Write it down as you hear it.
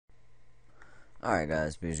Alright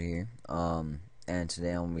guys, Boozer here. And today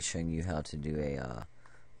I'm going to be showing you how to do a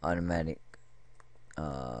automatic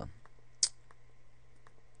uh,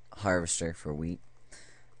 harvester for wheat.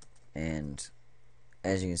 And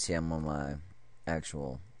as you can see, I'm on my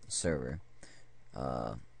actual server.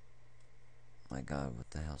 My god, what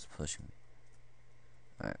the hell's pushing me?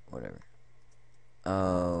 Alright, whatever.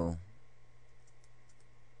 Oh,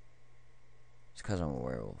 it's because I'm a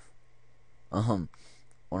werewolf.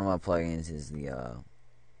 One of my plugins is the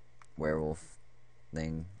werewolf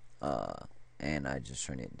thing, and I just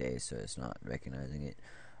turned it day so it's not recognizing it.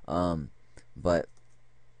 But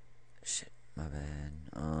shit, my bad.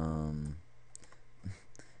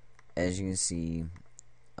 As you can see,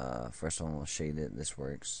 first of all, I'll show you that this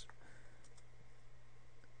works.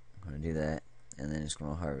 I'm gonna do that, and then it's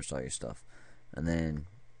gonna harvest all your stuff, and then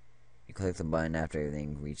you click the button after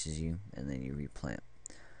everything reaches you, and then you replant.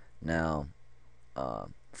 Now,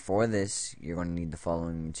 for this, you're going to need the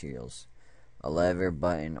following materials: a lever,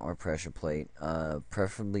 button, or pressure plate.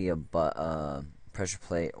 Preferably a pressure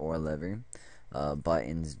plate or lever.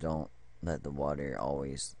 Buttons don't let the water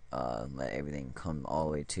always let everything come all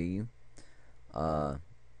the way to you.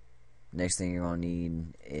 Next thing you're going to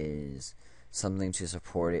need is something to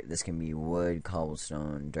support it. This can be wood,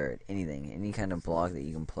 cobblestone, dirt, anything. Any kind of block that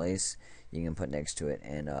you can place, you can put next to it.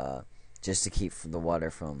 And just to keep the water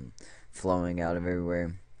from flowing out of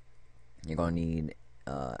everywhere, you're going to need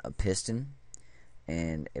a piston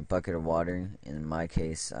and a bucket of water. In my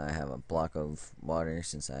case, I have a block of water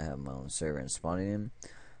since I have my own server and spawning in.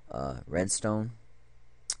 Redstone,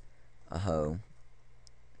 a hoe,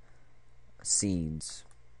 seeds,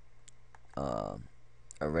 a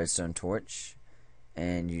redstone torch,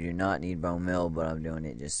 and you do not need bone meal, but I'm doing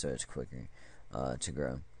it just so it's quicker to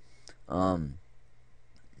grow.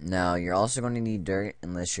 Now you're also going to need dirt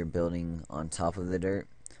unless you're building on top of the dirt.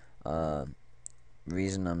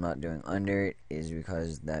 Reason I'm not doing under it is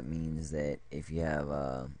because that means that if you have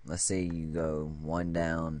let's say you go one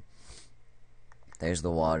down, there's the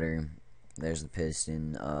water, there's the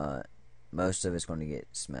piston, most of it's going to get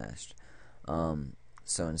smashed.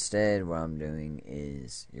 So instead what I'm doing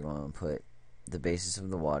is you're going to put the basis of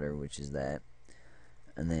the water, which is that,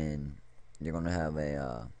 and then you're going to have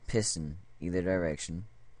a piston either direction,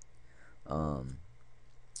 and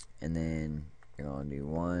then you're going to do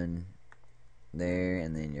one there,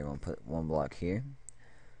 and then you're going to put one block here,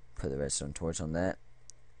 put the redstone torch on that,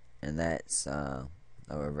 and that's a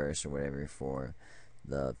reverse or whatever for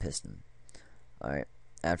the piston. Alright,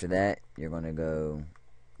 after that you're going to go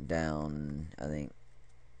down, I think,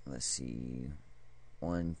 let's see,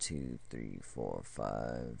 1, 2, 3, 4,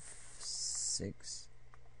 5, 6.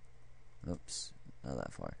 Oops, not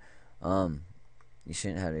that far. You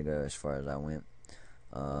shouldn't have to go as far as I went.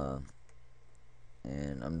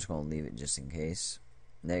 And I'm just going to leave it just in case.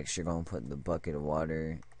 Next, you're going to put the bucket of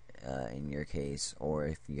water, in your case, or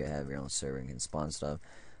if you have your own server and can spawn stuff,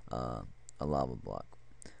 a lava block.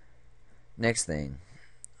 Next thing,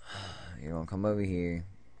 you're going to come over here,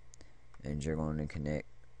 and you're going to connect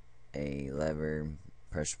a lever,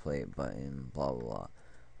 pressure plate, button, blah blah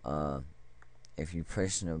blah. If you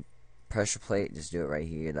press a pressure plate, just do it right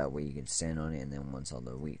here. That way you can stand on it, and then once all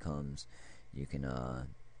the wheat comes, you can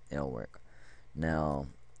it'll work. Now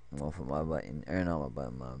I'm gonna put my button, or not my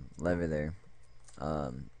button, my lever there.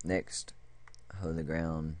 Next, hoe the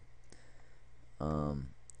ground, and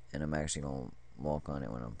I'm actually gonna walk on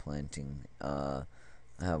it when I'm planting. I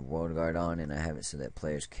have World Guard on, and I have it so that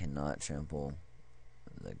players cannot trample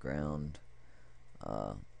the ground.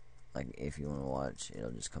 Like if you want to watch,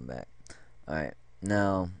 it'll just come back. Alright,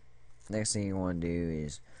 now next thing you want to do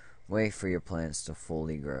is wait for your plants to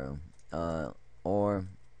fully grow, or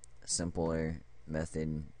a simpler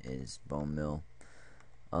method is bone meal.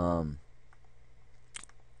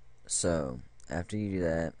 So after you do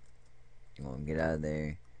that, you're gonna get out of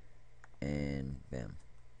there and bam,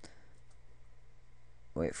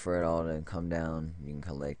 wait for it all to come down. You can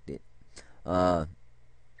collect it.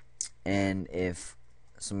 And if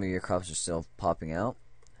some of your crops are still popping out,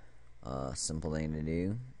 simple thing to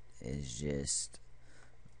do is just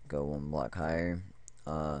go one block higher.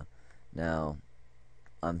 Now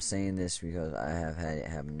I'm saying this because I have had it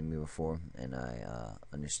happen to me before, and I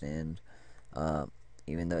understand.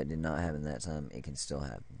 Even though it did not happen that time, it can still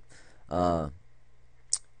happen.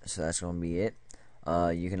 So that's gonna be it.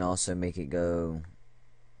 You can also make it go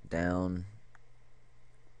down,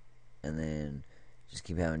 and then just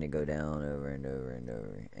keep having it go down over and over and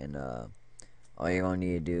over. And all you're gonna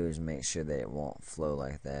need to do is make sure that it won't flow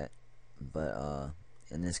like that. But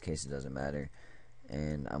in this case, it doesn't matter.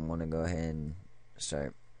 And I'm gonna go ahead and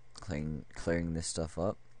start clearing this stuff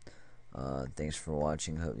up. Thanks for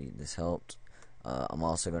watching. Hope this helped. I'm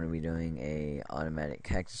also going to be doing a automatic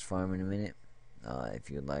cactus farm in a minute. If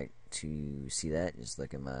you'd like to see that, just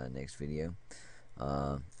look at my next video.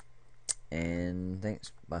 And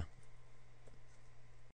thanks. Bye.